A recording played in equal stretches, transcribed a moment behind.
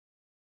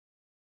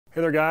Hey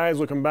there guys,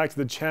 welcome back to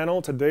the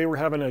channel. Today we're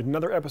having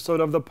another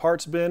episode of the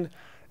Parts Bin.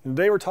 And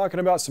today we're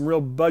talking about some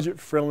real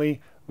budget-friendly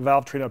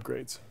valve train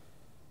upgrades.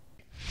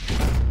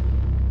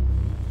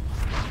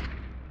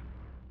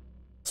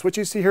 So what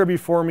you see here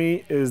before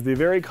me is the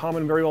very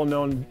common, very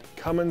well-known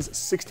Cummins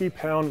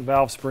 60-pound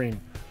valve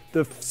spring.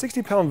 The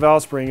 60-pound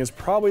valve spring is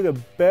probably the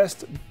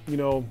best,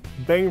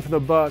 bang for the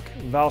buck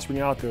valve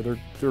spring out there.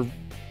 They're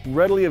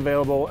readily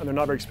available and they're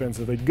not very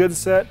expensive. A good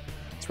set,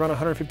 it's around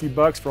 150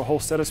 bucks for a whole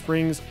set of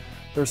springs.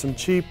 There's some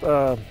cheap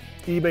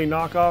eBay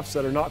knockoffs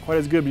that are not quite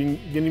as good, but you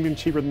can get even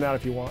cheaper than that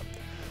if you want.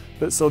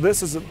 So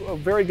this is a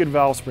very good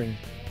valve spring.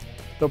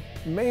 The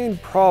main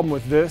problem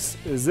with this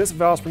is this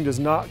valve spring does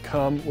not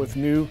come with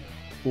new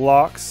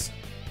locks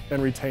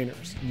and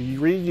retainers. You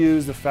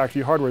reuse the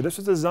factory hardware. This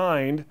was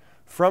designed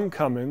from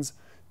Cummins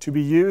to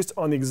be used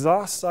on the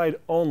exhaust side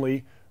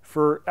only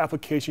for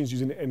applications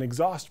using an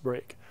exhaust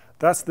brake.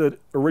 That's the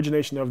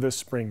origination of this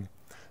spring.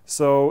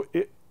 So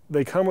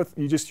they come with,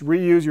 you just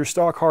reuse your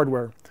stock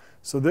hardware.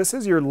 So this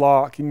is your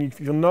lock, and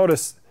you'll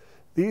notice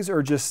these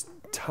are just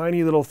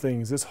tiny little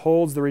things. This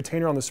holds the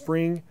retainer on the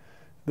spring.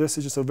 This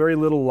is just a very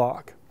little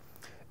lock.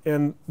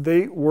 And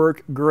they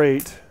work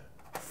great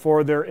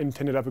for their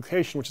intended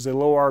application, which is a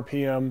low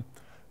RPM,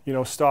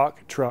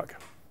 stock truck.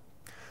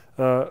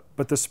 But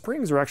the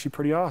springs are actually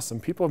pretty awesome.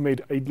 People have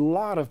made a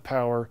lot of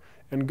power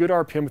and good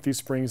RPM with these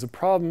springs. The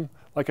problem,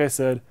 like I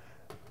said,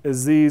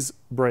 is these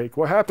break.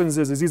 What happens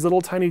is these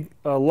little tiny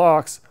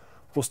locks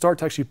will start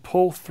to actually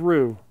pull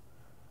through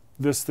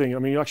this thing. I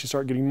mean, you actually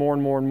start getting more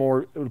and more and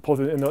more, it will pull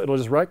through, and it'll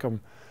just wreck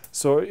them.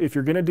 So if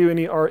you're going to do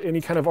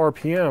any kind of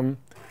RPM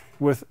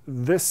with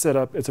this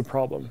setup, it's a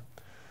problem.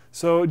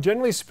 So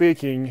generally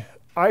speaking,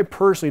 I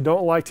personally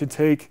don't like to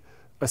take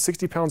a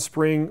 60-pound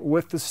spring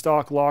with the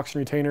stock locks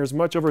and retainers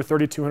much over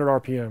 3,200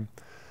 RPM.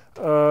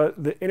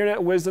 The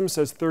internet wisdom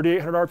says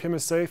 3,800 RPM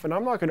is safe, and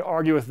I'm not going to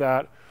argue with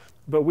that,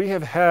 but we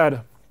have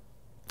had,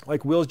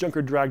 like Will's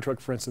Junker drag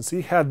truck, for instance,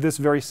 he had this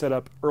very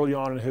setup early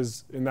on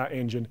in that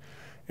engine.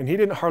 And he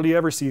didn't hardly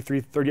ever see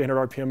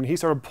 3,800 RPM, and he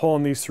started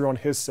pulling these through on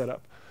his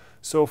setup.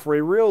 So for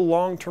a real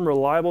long-term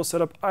reliable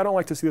setup, I don't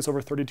like to see this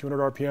over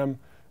 3,200 RPM,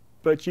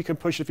 but you can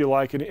push it if you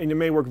like, and it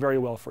may work very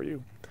well for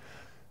you.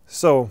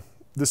 So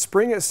the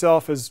spring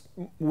itself is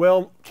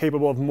well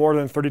capable of more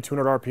than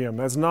 3,200 RPM.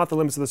 That's not the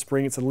limits of the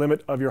spring, it's the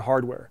limit of your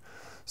hardware.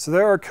 So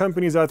there are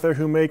companies out there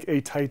who make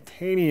a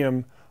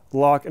titanium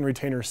lock and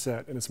retainer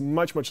set, and it's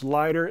much, much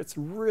lighter. It's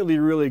really,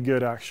 really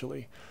good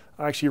actually.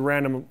 I actually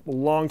ran them a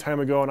long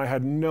time ago and I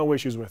had no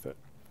issues with it.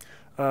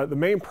 The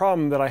main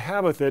problem that I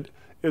have with it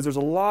is there's a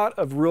lot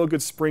of real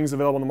good springs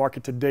available in the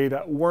market today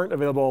that weren't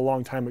available a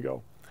long time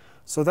ago.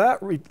 So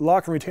that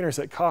lock and retainer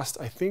set costs,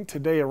 I think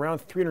today,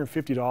 around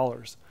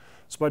 $350.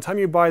 So by the time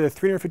you buy the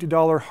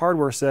 $350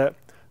 hardware set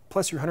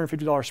plus your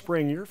 $150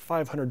 spring, you're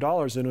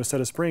 $500 into a set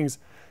of springs.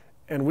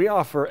 And we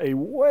offer a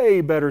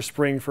way better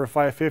spring for a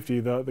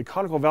 $550. The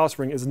conical valve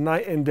spring is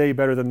night and day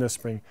better than this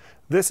spring.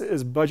 This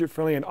is budget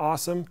friendly and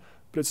awesome,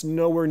 but it's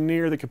nowhere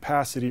near the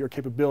capacity or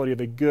capability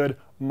of a good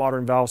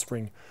modern valve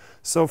spring.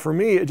 So for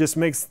me, it just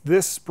makes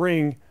this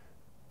spring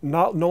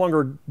no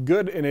longer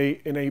good in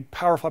a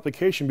powerful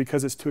application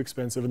because it's too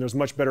expensive, and there's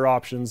much better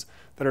options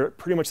that are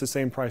pretty much the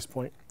same price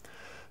point.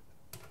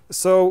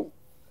 So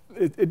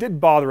it did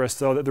bother us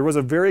though that there was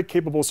a very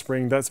capable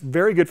spring that's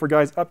very good for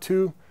guys up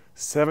to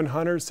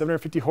 700,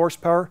 750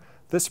 horsepower.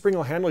 This spring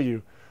will handle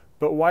you,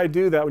 but why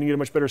do that when you get a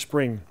much better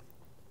spring?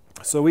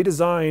 So we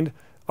designed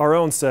our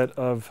own set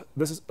of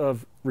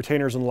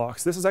retainers and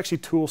locks. This is actually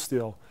tool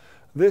steel.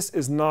 This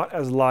is not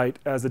as light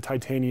as the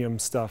titanium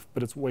stuff,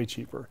 but it's way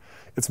cheaper.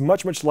 It's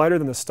much, much lighter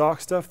than the stock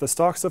stuff. The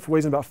stock stuff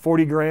weighs in about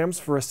 40 grams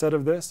for a set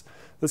of this.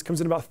 This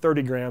comes in about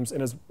 30 grams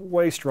and is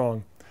way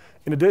strong.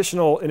 In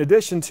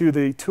addition to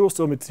the tool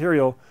steel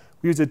material,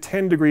 we use a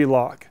 10-degree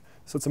lock.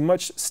 So it's a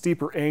much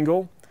steeper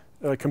angle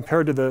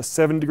compared to the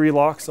 7-degree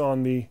locks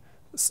on the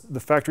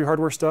factory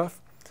hardware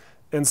stuff.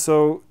 And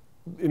so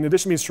in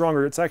addition to being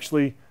stronger, it's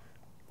actually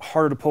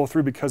harder to pull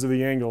through because of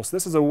the angle. So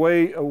this is a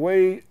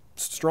way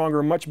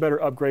stronger, much better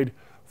upgrade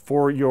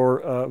for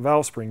your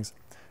valve springs.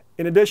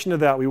 In addition to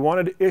that, we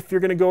wanted, if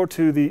you're going to go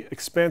to the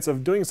expense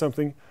of doing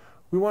something,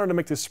 we wanted to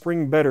make the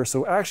spring better.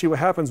 So actually what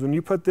happens when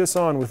you put this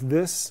on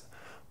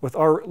with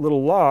our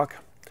little lock,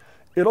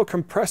 it'll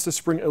compress the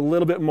spring a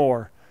little bit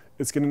more.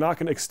 It's not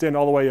going to extend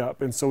all the way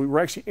up. And so we're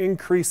actually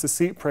increase the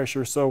seat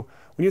pressure. So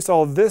when you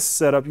install this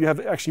setup, you have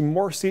actually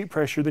more seat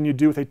pressure than you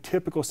do with a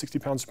typical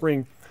 60-pound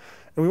spring.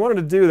 And we wanted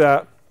to do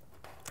that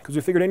because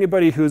we figured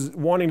anybody who's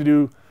wanting to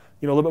do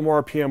a little bit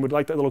more RPM would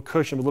like that little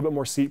cushion with a little bit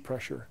more seat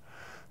pressure.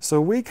 So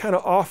we kind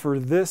of offer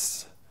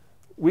this,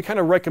 we kind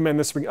of recommend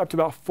this spring up to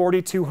about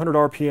 4,200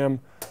 RPM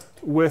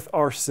with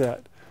our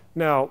set.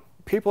 Now,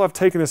 people have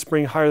taken this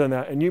spring higher than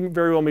that, and you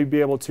very well may be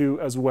able to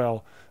as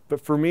well.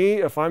 But for me,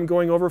 if I'm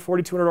going over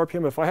 4,200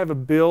 RPM, if I have a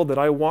build that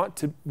I want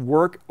to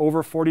work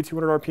over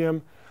 4,200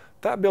 RPM,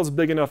 that build's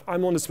big enough,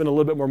 I'm willing to spend a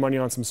little bit more money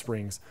on some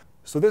springs.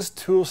 So this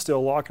tool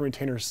steel lock and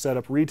retainer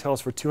setup retails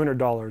for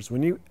 $200.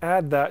 When you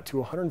add that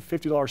to a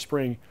 $150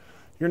 spring,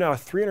 you're now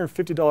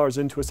 $350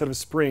 into a set of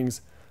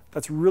springs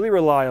that's really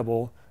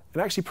reliable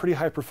and actually pretty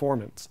high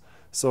performance.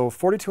 So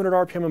 4,200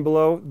 RPM and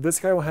below, this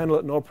guy will handle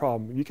it no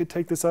problem. You could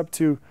take this up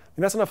to,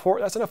 and that's enough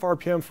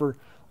RPM for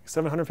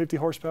 750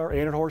 horsepower,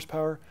 800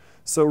 horsepower.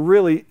 So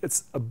really,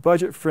 it's a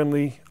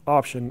budget-friendly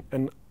option,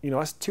 and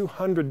that's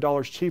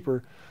 $200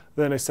 cheaper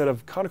than a set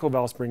of conical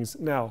valve springs.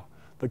 Now,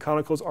 the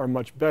conicals are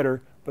much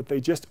better, but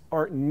they just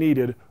aren't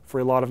needed for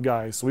a lot of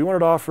guys. So we wanted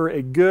to offer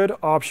a good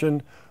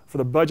option for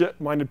the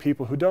budget-minded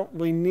people who don't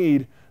really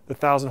need the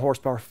 1,000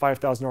 horsepower,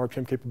 5,000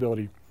 RPM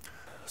capability.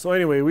 So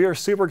anyway, we are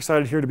super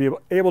excited here to be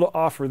able to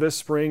offer this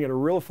spring at a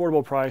real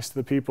affordable price to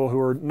the people who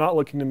are not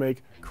looking to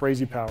make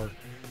crazy power.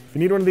 If you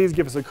need one of these,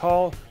 give us a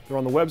call. They're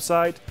on the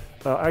website.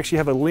 I actually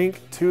have a link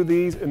to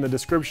these in the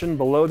description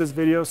below this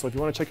video, so if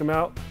you want to check them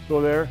out,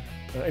 go there.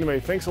 Anyway,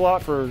 thanks a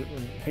lot for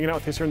hanging out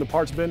with us here in the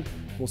Parts Bin.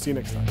 We'll see you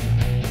next time.